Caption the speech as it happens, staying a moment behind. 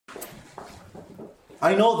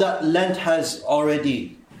I know that Lent has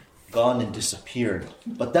already gone and disappeared,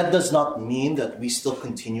 but that does not mean that we still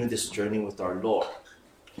continue this journey with our Lord.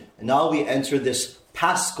 And now we enter this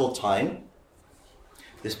Paschal time,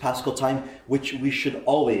 which we should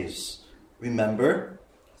always remember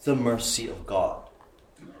the mercy of God.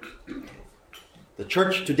 The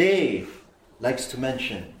church today likes to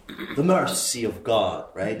mention the mercy of God,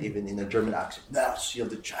 right? Even in a German accent, mercy of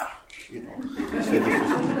the church,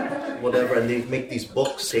 whatever. And they make these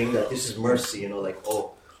books saying that this is mercy,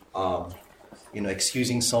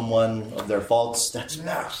 excusing someone of their faults, that's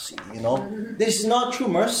mercy, This is not true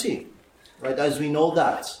mercy, right? As we know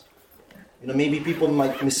that. Maybe people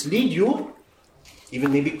might mislead you,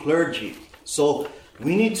 even maybe clergy. So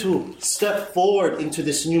we need to step forward into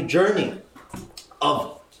this new journey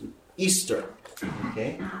of Easter,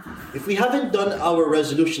 okay? If we haven't done our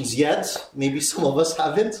resolutions yet, maybe some of us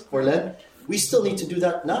haven't for Lent, we still need to do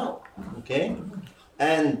that now, okay?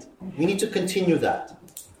 And we need to continue that.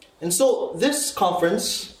 And so this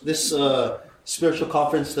conference, this spiritual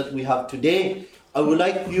conference that we have today, I would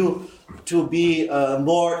like you to be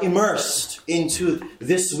more immersed into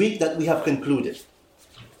this week that we have concluded.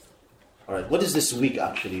 All right, what is this week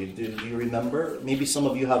actually? Do you remember? Maybe some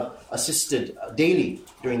of you have assisted daily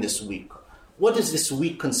during this week. What is this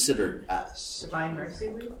week considered as? Divine Mercy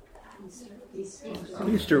Week?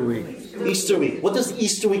 Easter week. Easter week. What does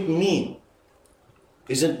Easter week mean?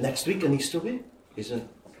 Isn't next week an Easter week? Isn't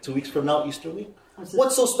 2 weeks from now Easter week?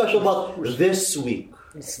 What's so special about this week?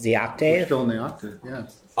 It's the octave. Still in the octave, yeah.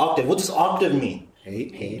 Octave. What does octave mean?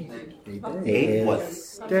 8 what?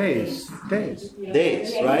 days.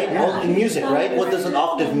 Days, right? All in music, right? What does an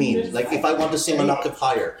octave mean? Like if I want to sing an octave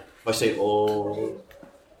higher, if I say oh,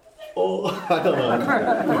 I don't know.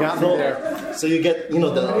 You got me there. So you get,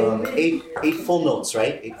 the eight full notes,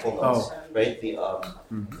 right? 8 full notes, right? The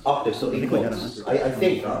octave. So 8 notes. I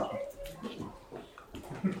think, huh?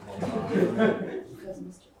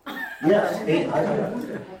 Yes, 8.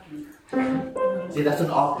 See, that's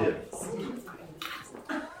an octave.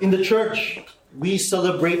 In the church, we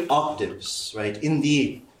celebrate octaves, right? In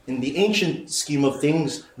the ancient scheme of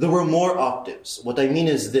things, there were more octaves. What I mean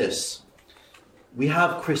is this. We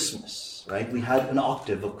have Christmas, right? We had an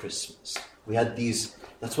octave of Christmas. We had these,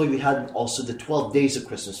 that's why we had also the 12 days of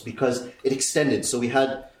Christmas, because it extended. So we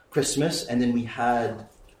had Christmas, and then we had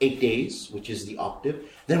 8 days, which is the octave.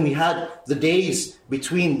 Then we had the days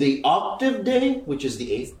between the octave day, which is the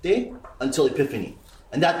 8th day, until Epiphany.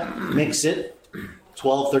 And that makes it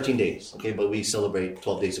 12, 13 days. Okay, but we celebrate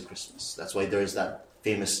 12 days of Christmas. That's why there is that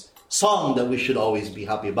famous song that we should always be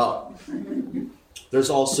happy about. There's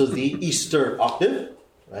also the Easter octave,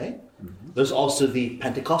 right? There's also the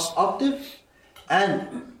Pentecost octave.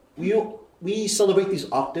 And we celebrate these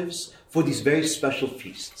octaves for these very special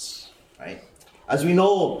feasts, right? As we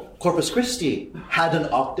know, Corpus Christi had an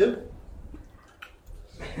octave.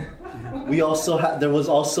 There was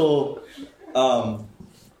also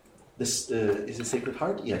this. Is it Sacred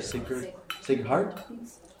Heart? Yes, Sacred Heart.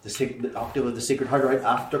 The octave of the Sacred Heart right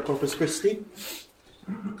after Corpus Christi.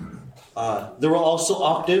 There were also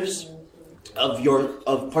octaves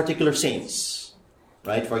of particular saints,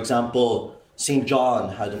 right? For example, Saint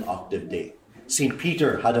John had an octave day. Saint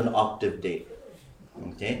Peter had an octave day.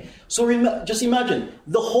 Okay, so just imagine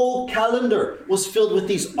the whole calendar was filled with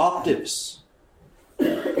these octaves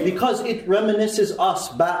because it reminisces us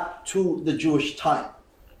back to the Jewish time.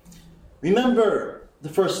 Remember the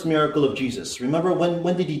first miracle of Jesus. Remember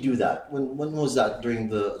when did he do that? When was that during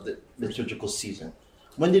the liturgical season?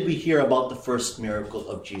 When did we hear about the first miracle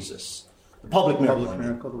of Jesus? The public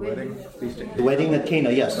miracle. The wedding. The wedding at Cana,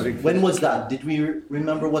 yes. When was that? Did we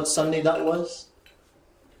remember what Sunday that was?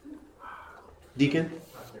 Deacon?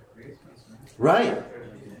 Right.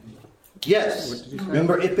 Yes.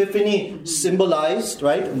 Remember, Epiphany symbolized,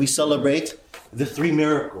 right? We celebrate the 3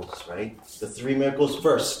 miracles, right? The 3 miracles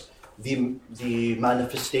first. The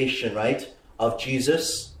manifestation, right, of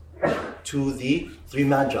Jesus to the 3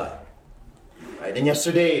 magi. Right? And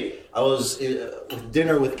yesterday, I was with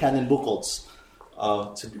dinner with Canon Buchholz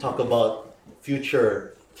to talk about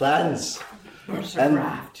future plans.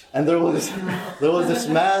 And there was this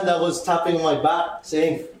man that was tapping my back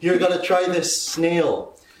saying, "You're gonna try this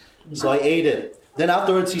snail." So I ate it. Then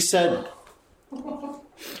afterwards he said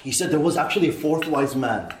there was actually a 4th wise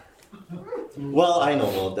man. Well, I know.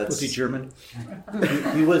 Well, that's. Was he German?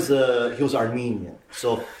 He was Armenian.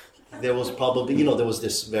 So there was probably there was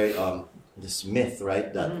this very this myth,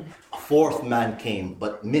 right, that a 4th man came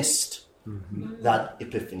but missed that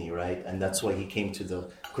epiphany, right? And that's why he came to the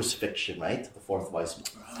crucifixion, right? The fourth wise man.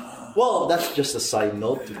 Well, that's just a side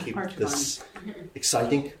note to keep this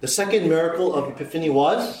exciting. The second miracle of Epiphany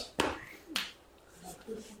was,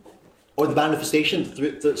 or the manifestation,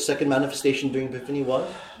 the second manifestation during Epiphany was?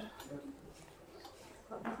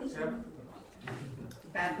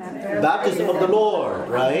 Baptism of the Lord,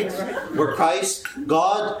 right? Where Christ,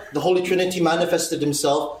 God, the Holy Trinity manifested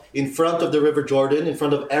himself in front of the River Jordan, in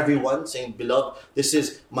front of everyone, saying, "Beloved, this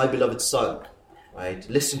is my beloved Son," right?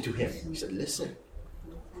 Listen to him. He said, listen.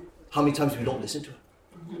 How many times we don't listen to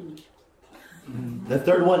him? The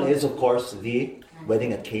third one is, of course, the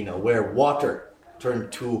wedding at Cana, where water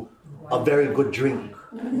turned to a very good drink,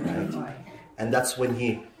 right? And that's when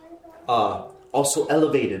he also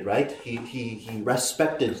elevated, right? He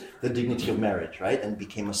respected the dignity of marriage, right? And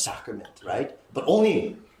became a sacrament, right? But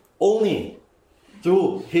only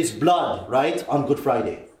through his blood, right? On Good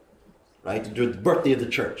Friday, right? The birthday of the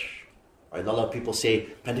church, right? A lot of people say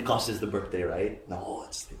Pentecost is the birthday, right? No,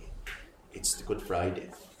 it's the Good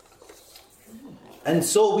Friday. And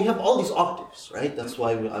so we have all these octaves, right? That's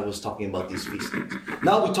why I was talking about these feast days.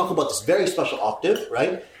 Now we talk about this very special octave,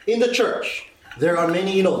 right? In the church, there are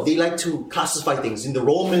many, they like to classify things. In the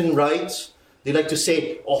Roman rites, they like to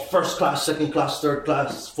say, first class, second class, third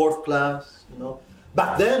class, fourth class,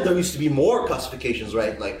 Back then, there used to be more classifications,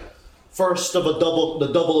 right? Like first of the double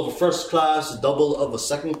of a first class, double of a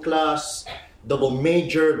second class, double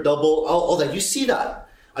major, double, all that. You see that.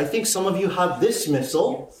 I think some of you have this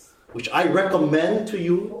missal, which I recommend to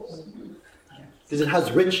you because it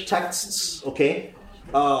has rich texts, okay?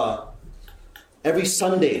 Every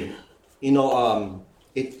Sunday,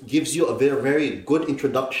 it gives you a very, very good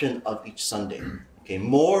introduction of each Sunday, okay?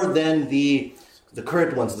 More than the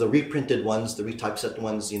current ones, the reprinted ones, the retypeset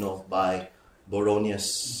ones, by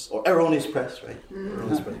Boronius or Erroneous Press, right?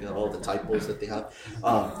 Erroneous Press, all the typos that they have.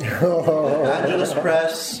 Angelus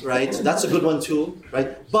Press, right? That's a good one too,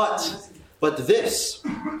 right? But this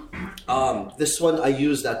one I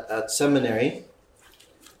used at seminary.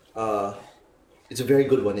 It's a very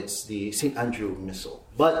good one. It's the St. Andrew Missal.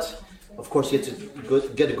 But of course, you have to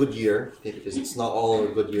get a good year, okay, because it's not all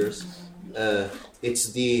good years. It's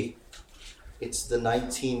the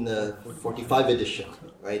 1945 edition,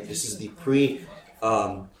 right? This is the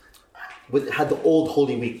had the old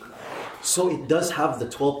Holy Week. So it does have the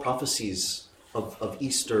 12 prophecies of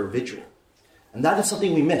Easter Vigil. And that is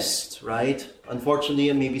something we missed, right? Unfortunately,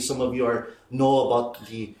 and maybe some of you know about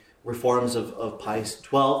the reforms of Pius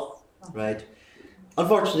XII, right?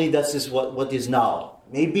 Unfortunately, that's just what is now.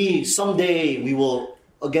 Maybe someday we will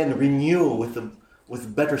again renew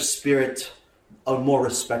with better spirit, a more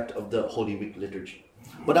respect of the Holy Week liturgy.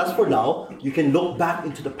 But as for now, you can look back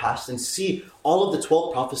into the past and see all of the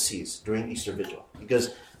 12 prophecies during Easter Vigil.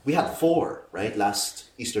 Because we had 4, right,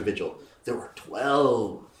 last Easter Vigil. There were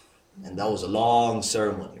 12. And that was a long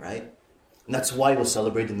ceremony, right? And that's why it was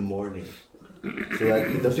celebrated in the morning. So that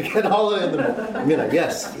it doesn't get all in the morning.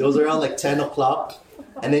 Yes, it was around like 10 o'clock.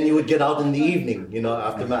 And then you would get out in the evening,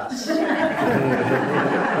 after Mass.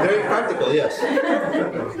 Very practical, yes.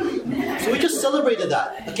 So we just celebrated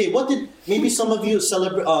that. Okay, maybe some of you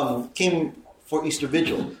came for Easter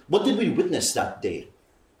Vigil. What did we witness that day?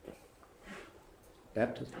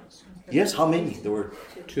 Baptisms. Yes, how many? There were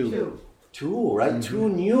 2. 2, right? Mm-hmm. 2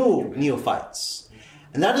 new neophytes.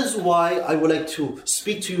 And that is why I would like to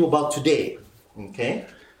speak to you about today, okay?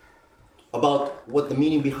 About what the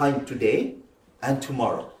meaning behind today and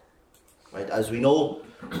tomorrow, right? As we know,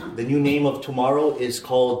 the new name of tomorrow is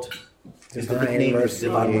called Divine Mercy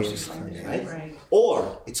Sunday, right?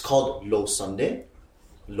 Or it's called Low Sunday,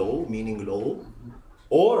 low meaning low,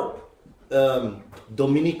 or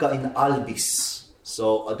Dominica in Albis,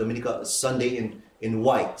 so a Dominica Sunday in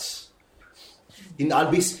white. In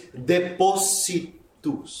Albis,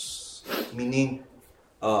 depositus, meaning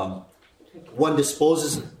one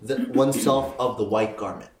disposes oneself of the white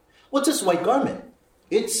garment. What's this white garment?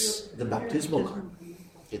 It's the baptismal garment.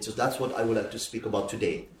 So that's what I would like to speak about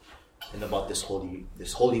today, and about this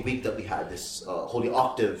holy week that we had, this holy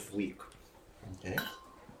octave week. Okay.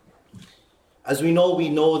 As we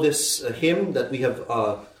know this hymn that we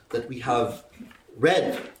have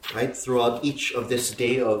read, right, throughout each of this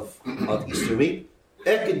day of Easter week.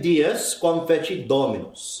 Ec dies quam fecit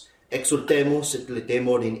Dominus, exultemus et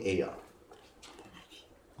letemor in ea.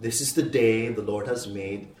 This is the day the Lord has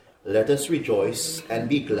made. Let us rejoice and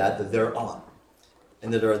be glad thereon.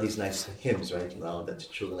 And then there are these nice hymns, right, now that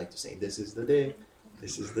children like to sing. This is the day,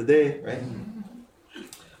 right?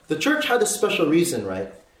 The church had a special reason,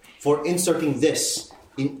 right, for inserting this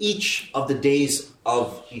in each of the days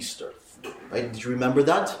of Easter. Right? Did you remember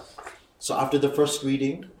that? So after the first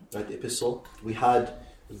reading, right, the epistle, we had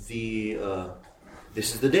the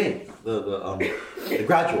this is the day, the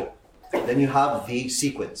gradual. Then you have the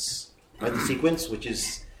sequence, right? The sequence, which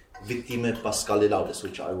is Victime Pascale Laudes,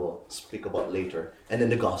 which I will speak about later, and then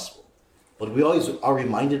the gospel. But we always are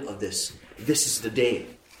reminded of this. This is the day.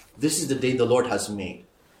 This is the day the Lord has made.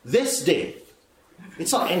 This day.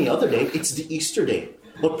 It's not any other day. It's the Easter day,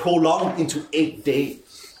 but prolonged into 8 days.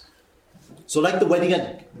 So, like the wedding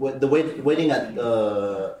at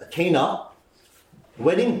Cana, the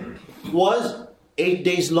wedding was 8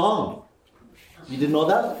 days long. You didn't know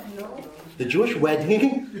that? No. The Jewish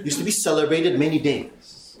wedding used to be celebrated many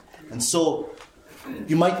days, and so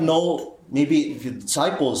you might know maybe if the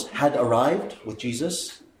disciples had arrived with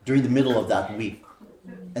Jesus during the middle of that week.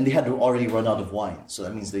 And they had already run out of wine. So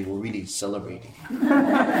that means they were really celebrating.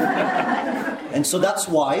 And so that's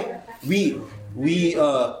why we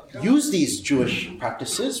use these Jewish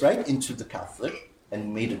practices, right, into the Catholic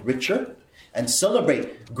and made it richer and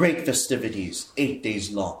celebrate great festivities 8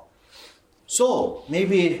 days long. So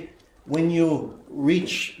maybe when you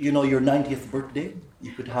reach, your 90th birthday,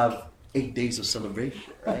 you could have 8 days of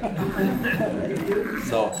celebration, right? Right?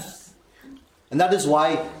 So, and that is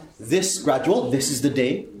why this gradual, this is the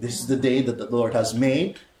day that the Lord has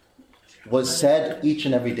made, was said each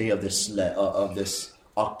and every day of this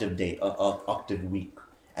octave day, octave week.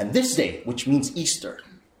 And this day, which means Easter,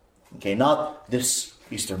 okay, not this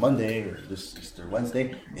Easter Monday or this Easter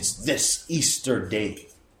Wednesday, it's this Easter day.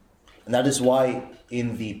 And that is why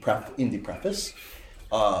in the preface,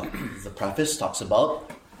 the preface talks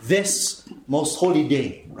about this most holy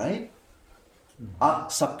day, right?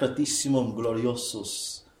 Ac sacratissimum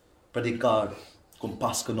gloriosus predicar cum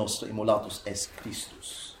Pascha nostra immolatus est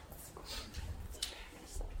Christus.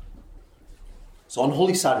 So on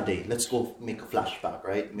Holy Saturday, let's go make a flashback,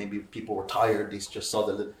 right? Maybe people were tired, they just saw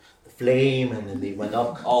the flame and then they went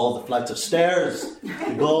up all the flights of stairs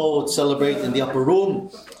to go celebrate in the upper room.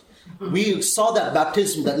 We saw that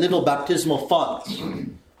baptism, that little baptismal font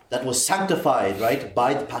that was sanctified, right,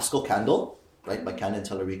 by the Paschal candle, right, by Canon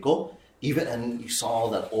Tellerico. And you saw all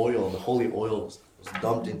that oil, the holy oil was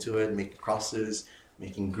dumped into it, making crosses,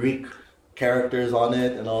 making Greek characters on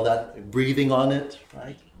it and all that, breathing on it,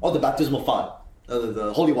 right? Oh, the baptismal font,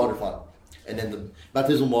 the holy water font. And then the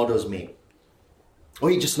baptismal water was made. Oh,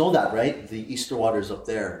 you just know that, right? The Easter water is up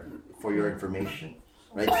there for your information,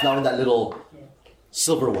 right? It's not in that little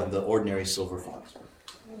silver one, the ordinary silver font.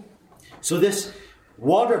 So this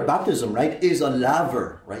water baptism, right, is a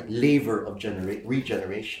laver of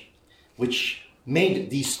regeneration, which made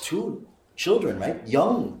these two children, right,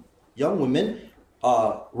 young women,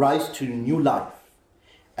 rise to new life.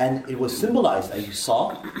 And it was symbolized, as you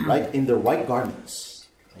saw, right, in their white garments.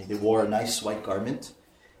 Right? They wore a nice white garment.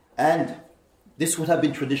 And this would have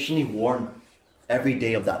been traditionally worn every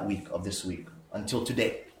day of that week, of this week, until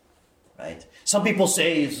today. Right? Some people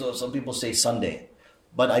say Sunday,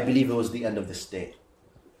 but I believe it was the end of this day.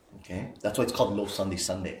 Okay? That's why it's called Low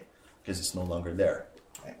Sunday, because it's no longer there.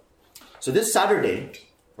 Right? So this Saturday,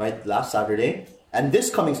 right, last Saturday, and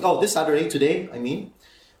this Saturday, today,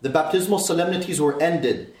 the baptismal solemnities were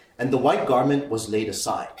ended and the white garment was laid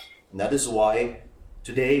aside. And that is why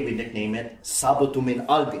today we nickname it Sabbatum in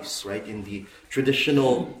Albis, right? In the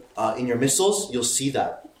traditional, in your missals, you'll see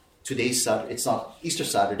that. Today's Saturday, it's not Easter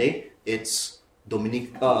Saturday, it's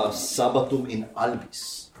Sabbatum in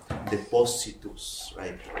Albis, Depositus,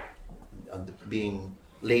 right? Being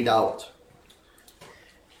laid out.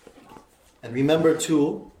 And remember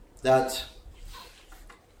too that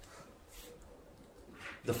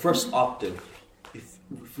the first octave, if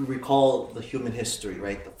you recall the human history,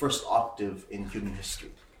 right? The first octave in human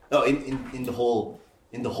history, in the whole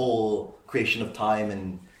creation of time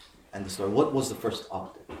and the story. What was the first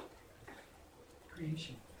octave?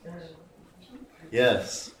 Creation.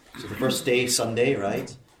 Yes. So the first day, Sunday,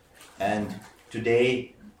 right? And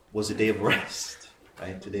today was a day of rest,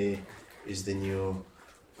 right? Today is the new,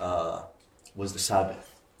 was the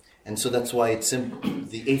Sabbath. And so that's why it's the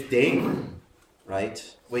 8th day,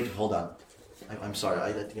 right? Wait, hold on. I'm sorry,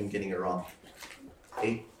 I think I'm getting it wrong.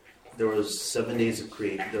 There was 7 days of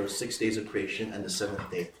creation, there were 6 days of creation, and the 7th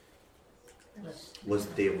day was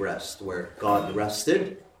the day of rest, where God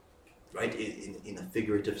rested, right, in a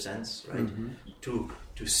figurative sense, right? Mm-hmm.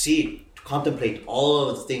 To see, to contemplate all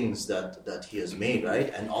of the things that He has made, right?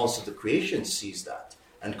 And also the creation sees that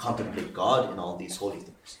and contemplate God in all these holy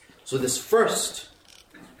things. So this first,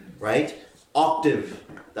 right, octave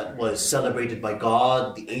that was celebrated by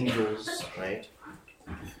God, the angels, right,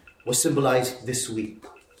 was symbolized this week.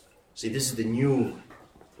 See, this is the new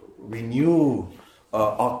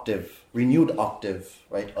octave, renewed octave,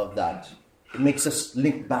 right, of that. It makes us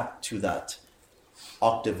link back to that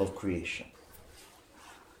octave of creation.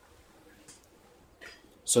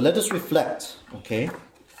 So let us reflect, okay?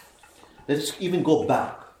 Let us even go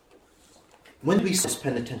back. When did we start this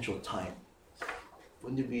penitential time?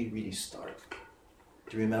 When did we really start?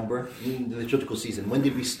 Do you remember? In the liturgical season, when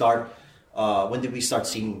did we start? When did we start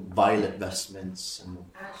seeing violet vestments?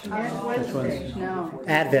 Wednesday. No.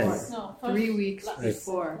 Advent. 3 weeks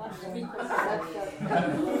before.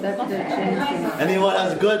 That's the change. Anyone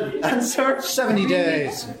has a good answer? 70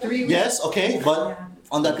 days. 3 weeks. Yes, okay, but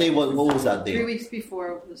on that day, what was that 3 day? weeks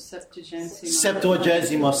before the Septuagesima.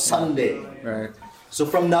 Septuagesima Sunday. Right. So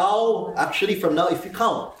from now, if you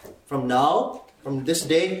count, from this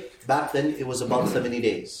day, back then it was about 70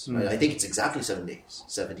 days. Right? I think it's exactly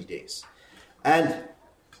 70 days. And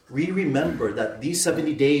we remember that these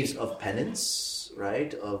 70 days of penance,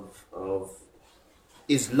 right,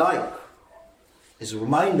 is a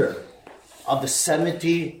reminder of the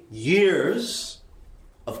 70 years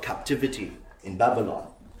of captivity in Babylon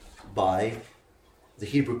by the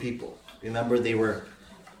Hebrew people. Remember, they were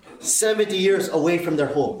 70 years away from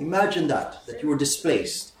their home. Imagine that you were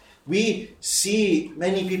displaced. We see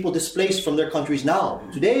many people displaced from their countries now,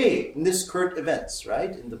 today, in this current events,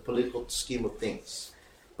 right? In the political scheme of things.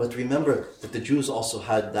 But remember that the Jews also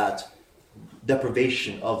had that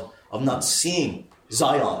deprivation of not seeing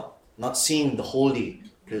Zion, not seeing the holy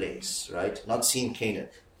place, right? Not seeing Canaan.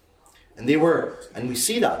 And we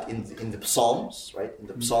see that in the Psalms, right? In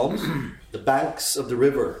the Psalms, the banks of the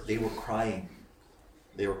river, they were crying.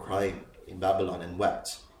 They were crying in Babylon and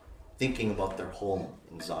wept, thinking about their home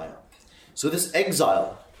in Zion. So this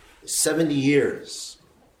exile, 70 years,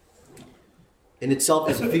 in itself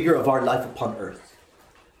is a figure of our life upon earth.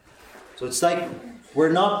 So it's like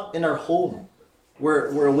we're not in our home.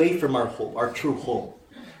 We're away from our home, our true home.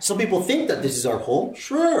 Some people think that this is our home,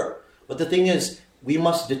 sure. But the thing is, we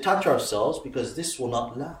must detach ourselves because this will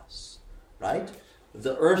not last, right?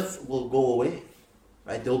 The earth will go away,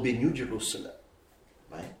 right? There will be a New Jerusalem,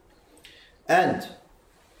 right? And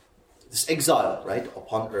this exile, right,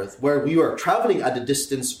 upon earth, where we are traveling at a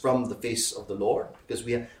distance from the face of the Lord, because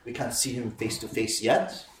we can't see Him face to face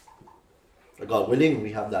yet. But God willing,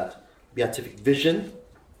 we have that beatific vision,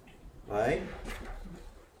 right?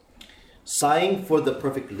 Sighing for the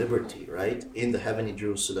perfect liberty, right, in the heavenly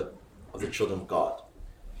Jerusalem of the children of God.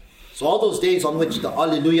 So all those days on which the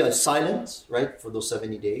Alleluia is silent, right, for those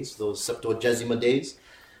 70 days, those Septuagesima days,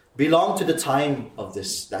 belong to the time of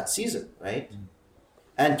that season, right?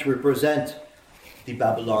 And to represent the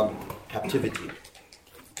Babylon captivity,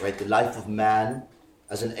 right? The life of man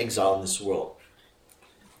as an exile in this world.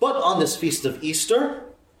 But on this feast of Easter,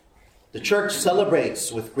 the church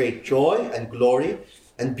celebrates with great joy and glory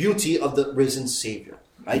and beauty of the risen Savior,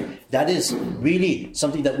 right? That is really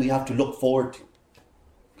something that we have to look forward to,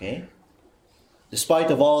 okay?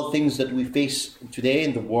 Despite of all things that we face today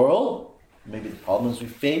in the world, maybe the problems we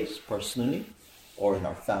face personally or in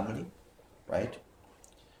our family, right?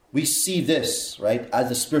 We see this, right, as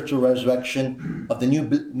the spiritual resurrection of the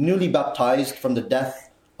newly baptized from the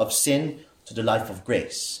death of sin to the life of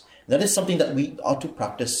grace. That is something that we ought to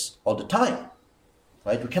practice all the time,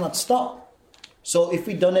 right? We cannot stop. So if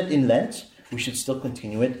we've done it in Lent, we should still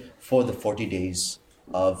continue it for the 40 days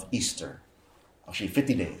of Easter. Actually,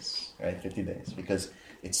 50 days, right? 50 days, because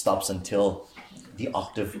it stops until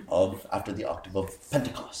after the octave of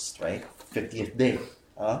Pentecost, right? 50th day.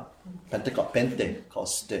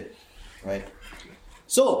 Pentecost, right?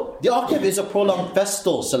 So, the octave is a prolonged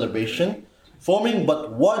festal celebration, forming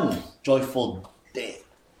but one joyful day.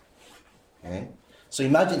 Okay? So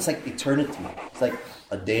imagine it's like eternity. It's like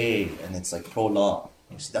a day and it's like prolonged.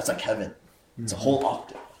 That's like heaven. It's a whole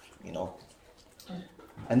octave, you know.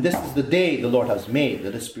 And this is the day the Lord has made.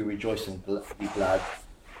 Let us be rejoiced and be glad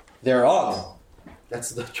thereon.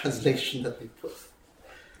 That's the translation that we put.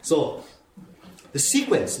 So, the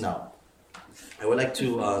sequence now. I would like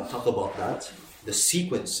to talk about that. The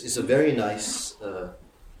sequence is a very nice,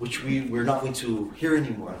 which we're not going to hear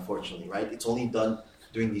anymore, unfortunately, right? It's only done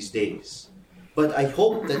during these days. But I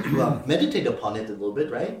hope that you have meditated upon it a little bit,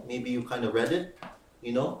 right? Maybe you kind of read it,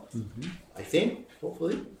 you know? Mm-hmm. I think,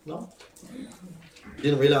 hopefully, no? You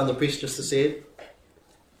didn't rely on the priest just to say it?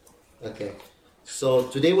 Okay. So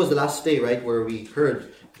today was the last day, right, where we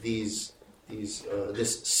heard this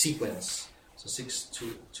sequence. So 6,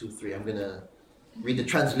 2, 2, 3. I'm going to read the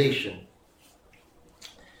translation.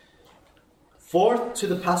 Forth to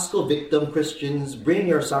the Paschal victim, Christians, bring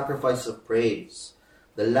your sacrifice of praise.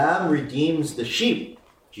 The Lamb redeems the sheep.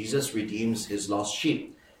 Jesus redeems his lost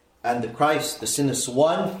sheep. And the Christ, the sinless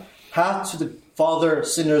one, hath to the Father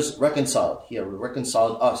sinners reconciled. He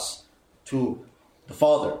reconciled us to the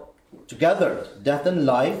Father. Together, death and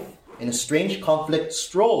life in a strange conflict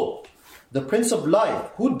strove. The Prince of Life,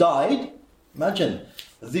 who died, imagine,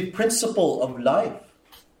 the principle of life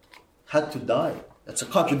had to die. That's a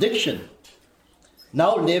contradiction.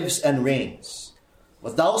 Now lives and reigns.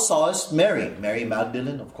 What thou sawest, Mary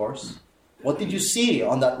Magdalene, of course. What did you see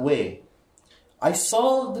on that way? I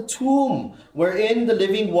saw the tomb wherein the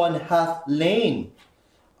living one hath lain.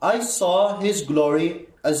 I saw his glory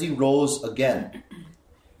as he rose again.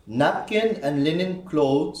 Napkin and linen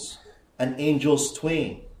clothes and angels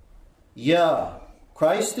twain. Yeah,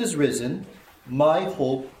 Christ is risen, my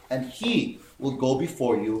hope, and he will go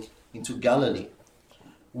before you into Galilee.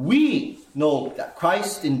 We know that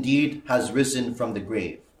Christ indeed has risen from the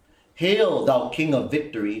grave. Hail, thou King of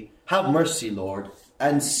victory, have mercy, Lord,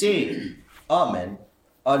 and save. Amen.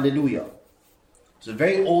 Alleluia. It's a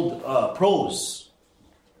very old prose.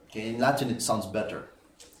 Okay, in Latin it sounds better.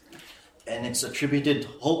 And it's attributed,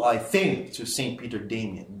 I think, to St. Peter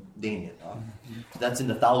Damian. That's in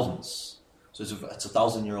the thousands. So it's a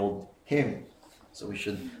 1,000-year-old hymn. So we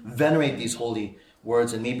should venerate these holy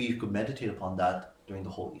words, and maybe you could meditate upon that during the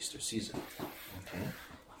whole Easter season. Okay.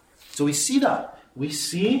 So we see that. We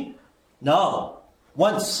see now,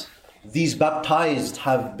 once these baptized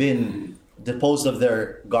have been deposed of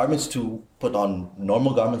their garments to put on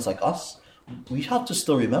normal garments like us, we have to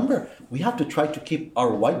still remember, we have to try to keep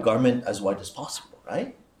our white garment as white as possible,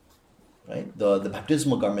 right? Right? The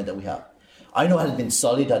baptismal garment that we have. I know it had been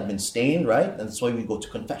sullied, had been stained, right? And that's why we go to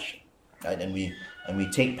confession, right? And we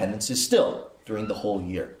take penances still during the whole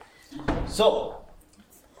year. So,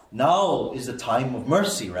 now is the time of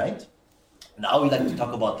mercy, right? Now we like to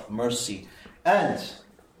talk about mercy. And,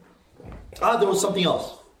 there was something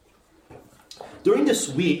else. During this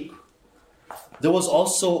week, there was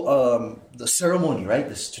also the ceremony,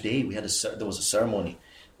 right? Today there was a ceremony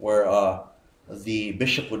where the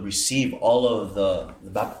bishop would receive all of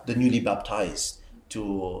the newly baptized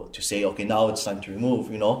to say, okay, now it's time to remove,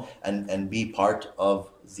 and be part of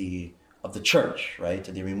the church, right?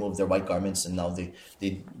 They remove their white garments and now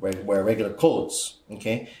they wear regular clothes,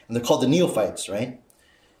 okay? And they're called the neophytes, right?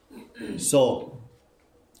 So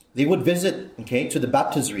they would visit, okay, to the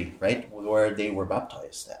baptistry, right, where they were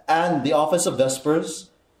baptized. And the office of Vespers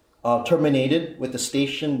terminated with the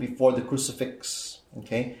station before the crucifix,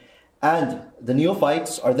 okay? And the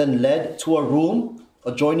neophytes are then led to a room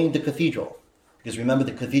adjoining the cathedral. Because remember,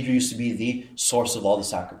 the cathedral used to be the source of all the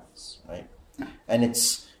sacraments, right? And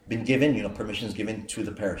it's been given, permissions given to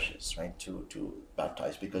the parishes, right, to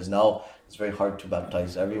baptize. Because now it's very hard to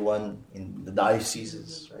baptize everyone in the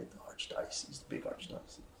dioceses, right? The archdiocese, the big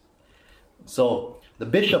archdiocese. So the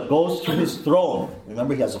bishop goes to his throne.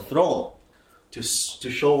 Remember, he has a throne to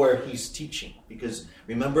show where he's teaching. Because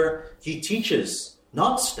remember, he teaches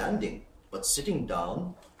not standing, but sitting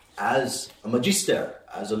down as a magister,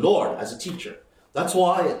 as a lord, as a teacher. That's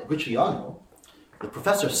why at Guicciano, the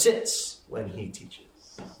professor sits when he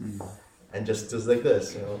teaches. And just does like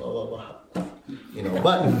this,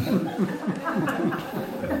 but...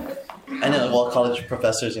 And then all college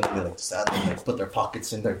professors, they like stand and like put their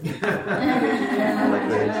pockets in their like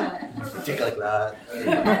this, take like that.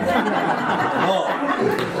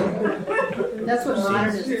 That's what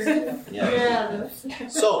modernists do. Yeah.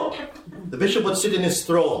 So the bishop would sit in his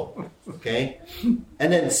throne, okay,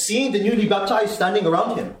 and then seeing the newly baptized standing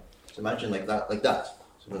around him. So imagine like that.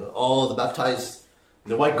 So all the baptized,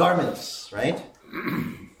 the white garments, right?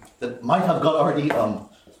 That might have got already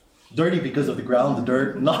dirty because of the ground, the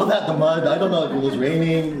dirt, and all that, the mud. I don't know if it was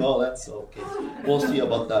raining. No, that's okay. We'll see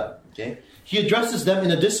about that. Okay. He addresses them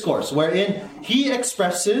in a discourse wherein he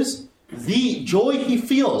expresses the joy he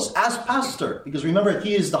feels as pastor. Because remember,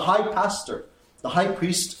 he is the high pastor, the high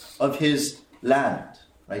priest of his land.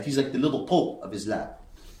 Right? He's like the little pope of his land.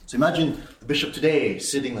 So imagine the bishop today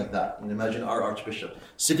sitting like that. And imagine our archbishop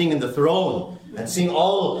sitting in the throne and seeing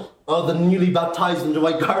all of the newly baptized in the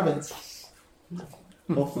white garments.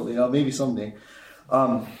 Hopefully, maybe someday.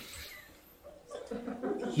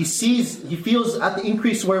 He feels at the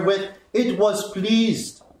increase wherewith it was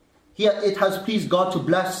pleased. It has pleased God to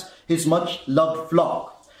bless his much loved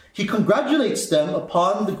flock. He congratulates them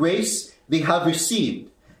upon the grace they have received.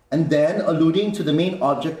 And then, alluding to the main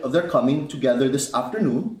object of their coming together this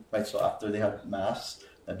afternoon, right? So after they have mass,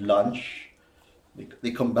 at lunch,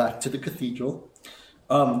 they come back to the cathedral.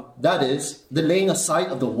 That is, the laying aside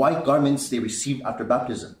of the white garments they received after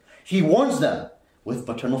baptism. He warns them with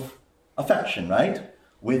paternal affection, right?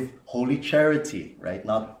 With holy charity, right?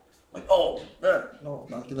 Not Like, oh, no,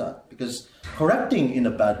 not do that. Because correcting in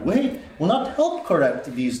a bad way will not help correct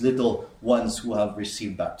these little ones who have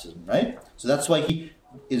received baptism, right? So that's why he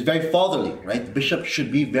is very fatherly, right? The bishop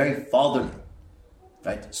should be very fatherly,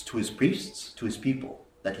 right? It's to his priests, to his people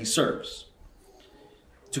that he serves.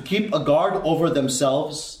 To keep a guard over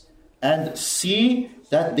themselves and see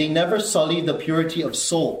that they never sully the purity of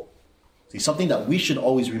soul. See, something that we should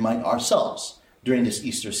always remind ourselves during this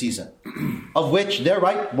Easter season, of which their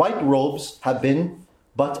white robes have been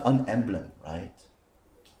but an emblem, right?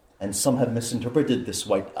 And some have misinterpreted this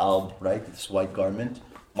white alb, right? This white garment.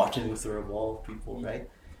 Martin Luther of all people, right?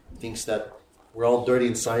 Thinks that we're all dirty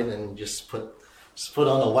inside and just put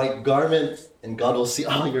on a white garment and God will see,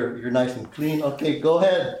 oh, you're nice and clean. Okay, go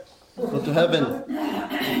ahead. Go to heaven.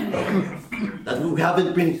 That we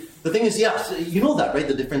haven't been... The thing is, yes, you know that, right?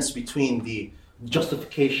 The difference between the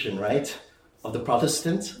justification, right, of the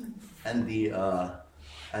Protestant and the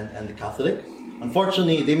Catholic.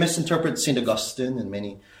 Unfortunately, they misinterpret St. Augustine and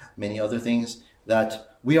many other things,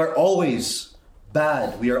 that we are always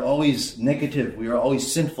bad, we are always negative, we are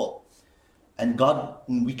always sinful. And God,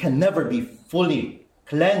 we can never be fully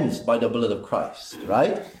cleansed by the blood of Christ,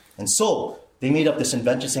 right? And so they made up this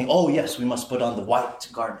invention saying, oh yes, we must put on the white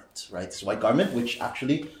garment, right? This white garment, which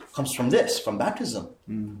actually comes from baptism,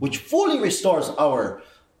 which fully restores our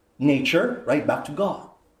nature right back to God.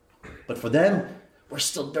 But for them, we're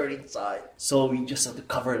still dirty inside, so we just have to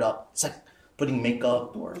cover it up. It's like putting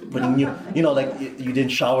makeup or putting like you didn't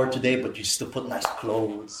shower today, but you still put nice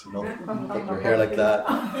clothes, like your hair like that.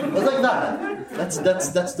 It's like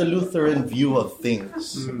that. That's the Lutheran view of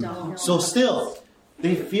things. So still,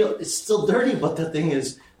 they feel it's still dirty, but the thing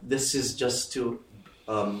is, this is just to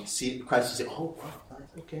see Christ and say, oh, wow,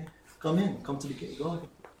 okay, come to the gate,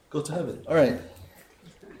 go to heaven. All right.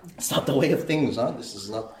 It's not the way of things, huh? This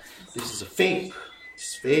is a fake.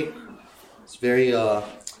 It's fake. It's very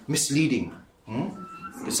misleading.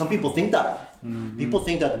 Because some people think that. People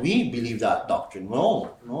think that we believe that doctrine.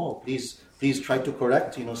 No. Please try to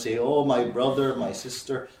correct. Say, oh, my brother, my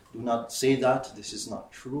sister, do not say that. This is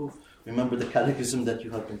not true. Remember the catechism that you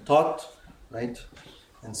have been taught, right?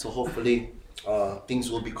 And so hopefully things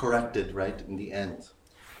will be corrected, right, in the end.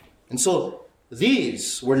 And so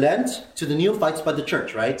these were lent to the neophytes by the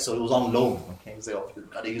church, right? So it was on loan. Okay, so you've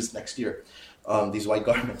got to use next year these white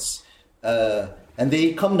garments. And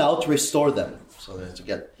they come now to restore them. So that's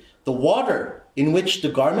again, the water in which the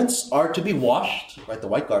garments are to be washed, right, the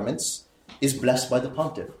white garments, is blessed by the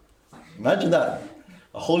pontiff. Imagine that.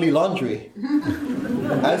 A holy laundry.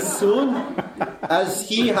 As soon as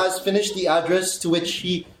he has finished the address to which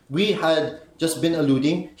we had just been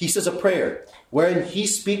alluding, he says a prayer wherein he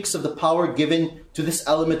speaks of the power given to this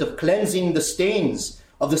element of cleansing the stains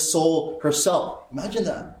of the soul herself. Imagine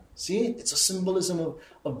that. See, it's a symbolism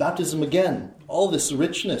of baptism again. All this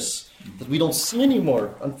richness that we don't see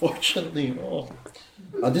anymore, unfortunately.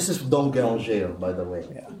 This is Dom Guéranger, by the way.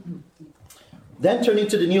 Yeah. Then turning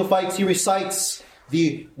to the neophytes, he recites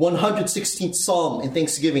the 116th Psalm in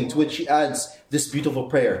thanksgiving, to which he adds this beautiful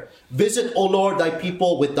prayer. Visit, O Lord, thy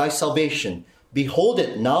people with thy salvation. Behold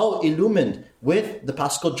it now illumined with the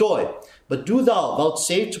paschal joy. But do thou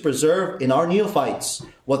vouchsafe to preserve in our neophytes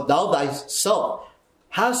what thou thyself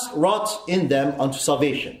hast wrought in them unto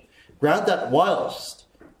salvation. Grant that whilst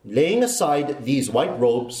laying aside these white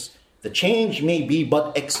robes, the change may be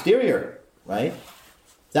but exterior, right?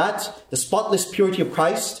 That the spotless purity of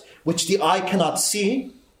Christ, which the eye cannot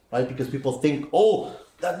see, right? Because people think, oh,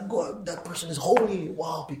 that person is holy.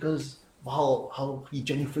 Wow, because how he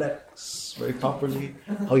genuflects very properly,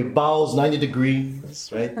 how he bows 90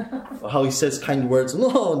 degrees, right? Or how he says kind words.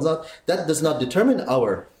 No, it's not. That does not determine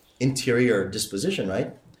our interior disposition,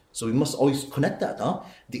 right? So we must always connect that, huh?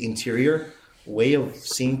 The interior way of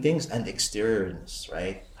seeing things and exteriorness,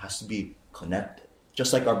 right? Has to be connected.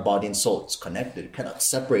 Just like our body and soul, it's connected. You cannot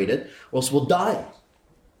separate it, or else we'll die.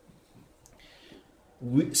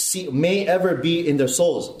 May ever be in their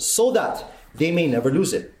souls, so that they may never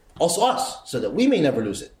lose it. Also us, so that we may never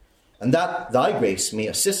lose it. And that thy grace may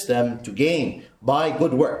assist them to gain by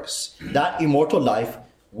good works that immortal life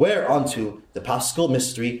whereunto the paschal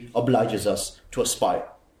mystery obliges us to aspire.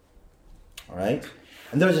 All right?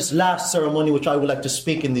 And there's this last ceremony which I would like to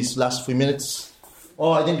speak in these last few minutes.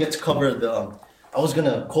 Oh, I didn't get to cover I was going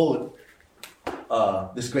to quote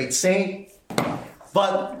this great saint,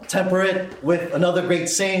 but temper it with another great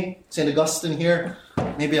saint, St. Augustine here.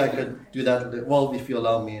 Maybe I could do that. Well, if you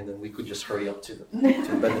allow me, then we could just hurry up to the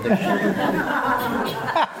benediction.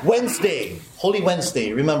 Wednesday, Holy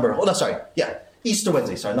Wednesday, remember. Oh, no, sorry. Yeah, Easter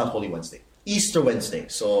Wednesday. Sorry, not Holy Wednesday. Easter Wednesday,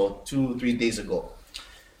 so 2-3 days ago.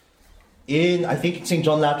 in, I think, St.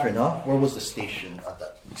 John Lateran, huh? Where was the station at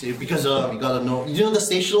that? See, because you gotta know, you know the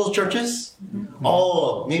stational churches?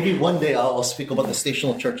 Oh, maybe one day I'll speak about the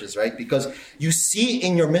stational churches, right? Because you see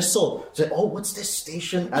in your missal, say, oh, what's this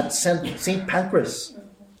station at St. Pancras?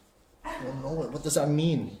 I don't know, what does that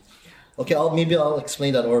mean? Okay, maybe I'll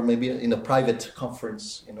explain that, or maybe in a private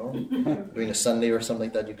conference, during a Sunday or something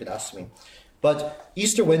like that, you could ask me. But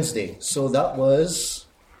Easter Wednesday, so that was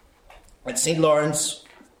at St. Lawrence,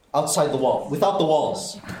 outside the wall, without the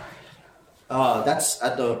walls. That's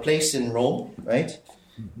at the place in Rome, right?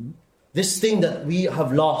 Mm-hmm. This thing that we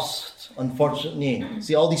have lost, unfortunately.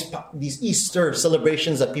 See all these Easter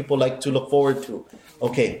celebrations that people like to look forward to.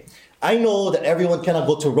 Okay, I know that everyone cannot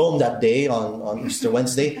go to Rome that day on Easter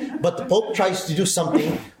Wednesday, but the Pope tries to do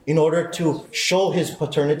something in order to show his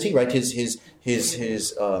paternity, right? His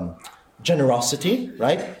generosity,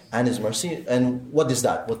 right? And his mercy. And what is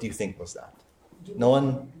that? What do you think was that? No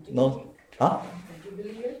one? No? Huh?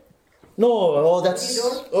 No, that's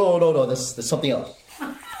something else.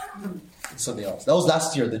 It's something else. That was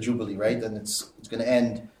last year, the Jubilee, right? And it's going to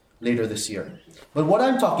end later this year. But what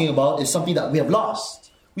I'm talking about is something that we have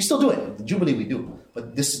lost. We still do it. The Jubilee we do.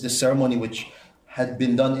 But this is the ceremony which had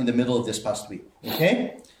been done in the middle of this past week.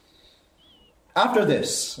 Okay? After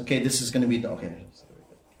this, okay, this is going to be, okay.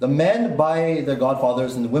 The men by their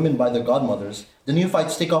godfathers and the women by their godmothers, the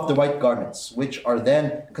neophytes take off the white garments, which are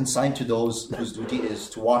then consigned to those whose duty is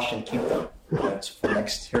to wash and keep them. That's for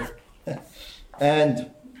next year. And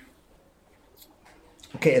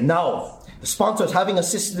now, the sponsors having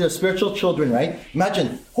assisted their spiritual children, right?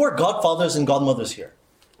 Imagine, who are godfathers and godmothers here?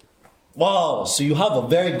 Wow, so you have a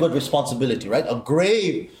very good responsibility, right? A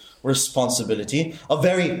grave responsibility, a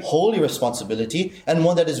very holy responsibility, and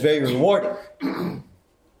one that is very rewarding.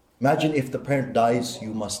 Imagine if the parent dies,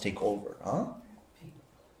 you must take over, huh?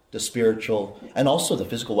 The spiritual and also the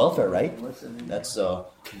physical welfare, right? That's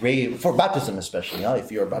grave for baptism, especially, huh?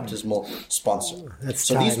 If you're a baptismal sponsor. That's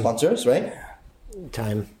so time. These sponsors, right?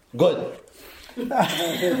 Time. Good.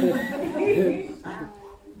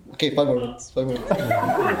 Okay, 5 more minutes.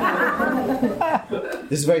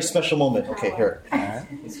 This is a very special moment. Okay, here.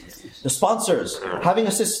 The sponsors, having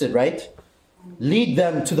assisted, right, lead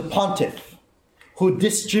them to the pontiff, who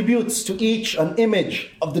distributes to each an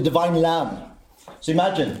image of the divine Lamb. So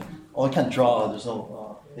imagine, I can't draw, there's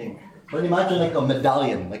no thing. But imagine like a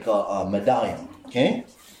medallion, okay?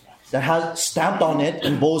 That has stamped on it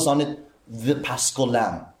and bows on it the Paschal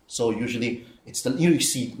Lamb. So usually it's you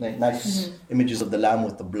see nice images of the lamb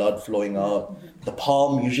with the blood flowing out. The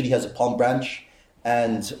palm usually has a palm branch,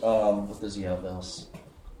 and what does he have else?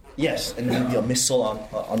 Yes, and maybe a missal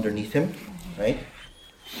underneath him, right?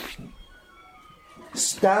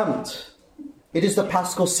 Stamped. It is the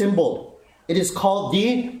Paschal symbol. It is called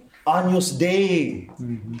the Agnus Dei.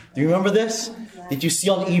 Mm-hmm. Do you remember this? Did you see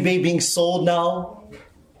on eBay being sold now?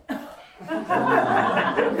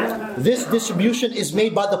 This distribution is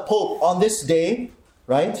made by the Pope on this day,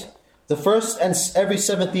 right? The first and every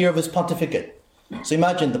 7th year of his pontificate. So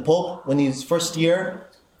imagine the Pope, when he's first year,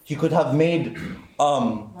 he could have made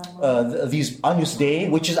these Agnus Dei,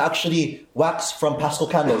 which is actually wax from Paschal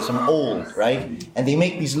candles, from old, right? And they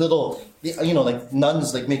make these little, like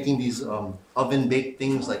nuns, like making these oven baked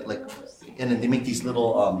things, and then they make these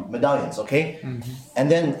little medallions, okay? Mm-hmm. And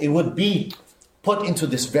then it would be put into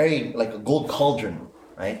this very, like a gold cauldron,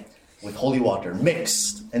 right? With holy water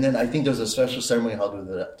mixed. And then I think there's a special ceremony how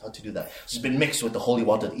to do that. It's been mixed with the holy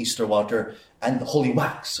water, the Easter water, and the holy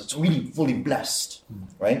wax. So it's really fully blessed,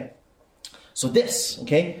 right? So this,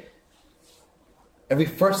 okay, every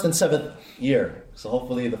 1st and 7th year. So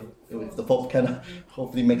hopefully if the Pope can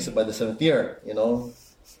hopefully makes it by the 7th year,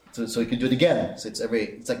 so he can do it again. So it's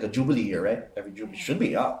like a Jubilee year, right? Every Jubilee should be,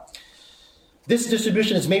 yeah. This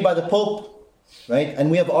distribution is made by the Pope, right? And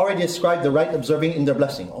we have already described the rite observing in their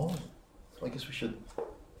blessing. Oh, so I guess we should.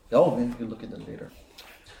 Oh, maybe we can look at that later.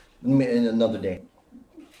 In another day.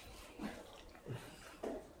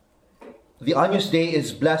 The Agnus Dei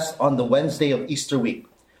is blessed on the Wednesday of Easter week.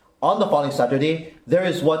 On the following Saturday, there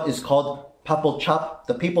is what is called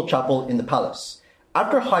the Papal Chapel in the palace.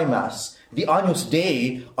 After High Mass, the Agnus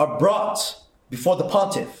Dei are brought before the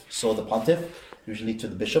pontiff. So the pontiff, usually to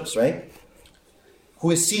the bishops, right? Who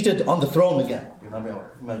is seated on the throne again.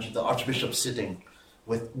 Imagine the archbishop sitting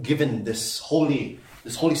given this holy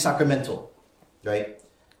sacramental, right?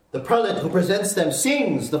 The prelate who presents them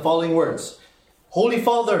sings the following words. Holy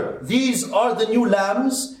Father, these are the new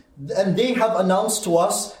lambs, and they have announced to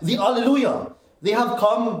us the Alleluia. They have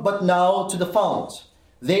come but now to the fount.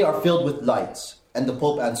 They are filled with light. And the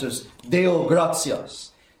Pope answers, Deo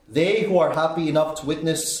gratias. They who are happy enough to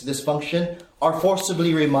witness this function are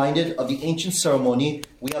forcibly reminded of the ancient ceremony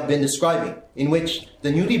we have been describing, in which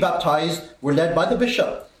the newly baptized were led by the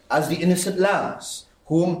bishop as the innocent lambs,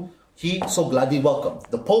 whom he so gladly welcomed.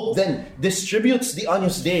 The Pope then distributes the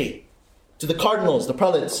Agnus Dei to the cardinals, the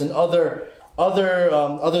prelates, and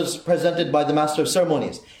others presented by the Master of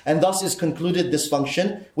Ceremonies. And thus is concluded this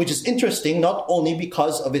function, which is interesting not only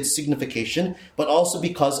because of its signification, but also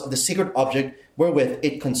because of the sacred object wherewith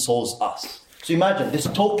it consoles us. So imagine this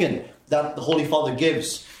token that the Holy Father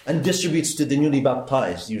gives and distributes to the newly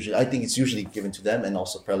baptized. Usually, I think it's usually given to them and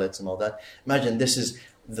also prelates and all that. Imagine this is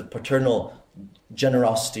the paternal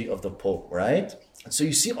generosity of the Pope, right? And so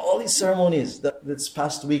you see all these ceremonies that this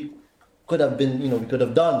past week could have been, we could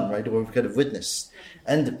have done, right? Or we could have witnessed.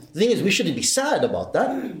 And the thing is, we shouldn't be sad about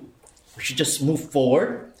that. We should just move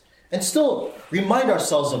forward and still remind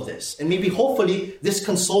ourselves of this. And maybe, hopefully, this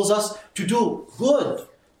consoles us to do good,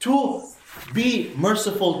 to be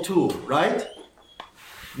merciful too, right?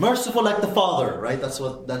 Merciful like the Father, right?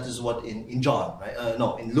 That is what in John, right?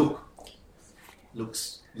 In Luke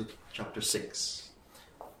chapter 6.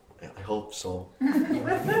 I hope so.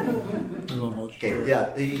 Okay,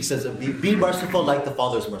 yeah, he says, be merciful like the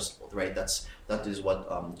Father is merciful, right? That is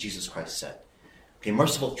what Jesus Christ said. Okay,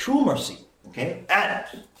 merciful, true mercy, okay? And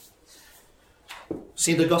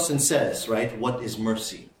St. Augustine says, right, what is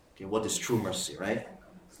mercy? Okay, what is true mercy, right?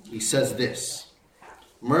 He says this: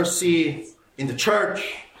 mercy in the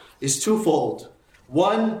church is twofold.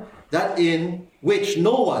 One, that in which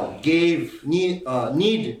no one need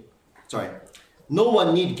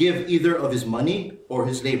give either of his money or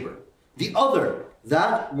his labor. The other,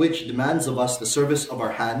 that which demands of us the service of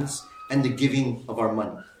our hands and the giving of our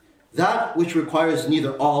money. That which requires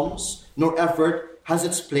neither alms nor effort has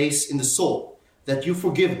its place in the soul, that you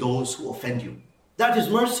forgive those who offend you. That is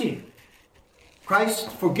mercy.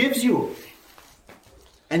 Christ forgives you,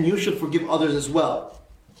 and you should forgive others as well.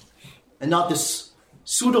 And not this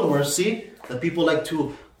pseudo-mercy that people like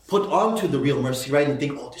to put onto the real mercy, right? And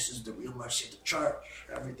think, oh, this is the real mercy of the church.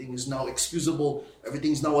 Everything is now excusable.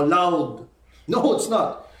 Everything is now allowed. No, it's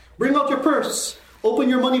not. Bring out your purse. Open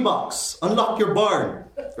your money box. Unlock your barn.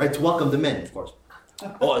 Right, to welcome the men, of course.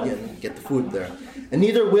 Oh, yeah, get the food there. And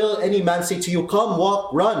neither will any man say to you, come,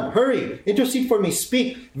 walk, run, hurry, intercede for me,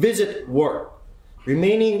 speak, visit, work.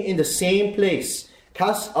 Remaining in the same place,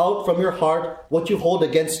 cast out from your heart what you hold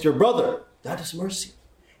against your brother. That is mercy.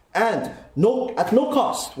 And at no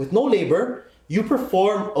cost, with no labor, you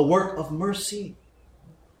perform a work of mercy.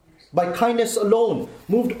 By kindness alone,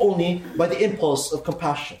 moved only by the impulse of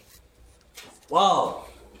compassion. Wow,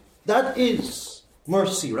 that is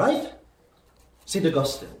mercy, right? St.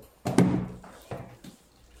 Augustine.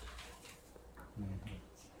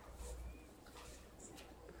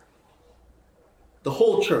 The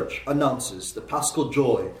whole church announces the Paschal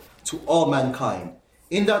joy to all mankind.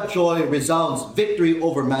 In that joy resounds victory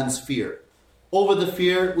over man's fear, over the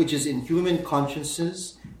fear which is in human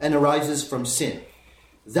consciences and arises from sin.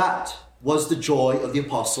 That was the joy of the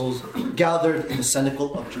apostles gathered in the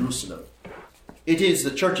cenacle of Jerusalem. It is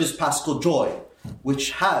the church's Paschal joy,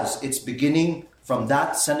 which has its beginning from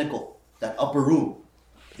that cenacle, that upper room,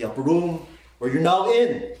 the upper room where you're now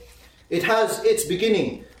in. It has its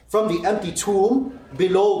beginning from the empty tomb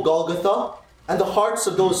below Golgotha and the hearts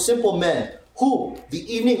of those simple men who,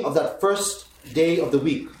 the evening of that first day of the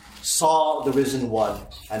week, saw the risen one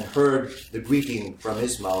and heard the greeting from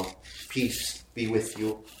his mouth, peace be with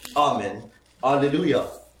you. Amen. Alleluia.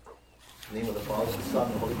 In the name of the Father, the Son,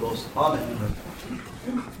 and the Holy Ghost. Amen.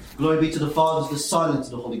 Glory be to the Father, to the Son, and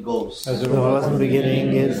to the Holy Ghost. As it was in the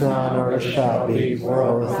beginning, is now, and ever shall be,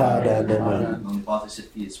 world without end. Amen. In the Father,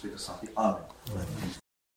 sit, Spirit, Sancti. Amen.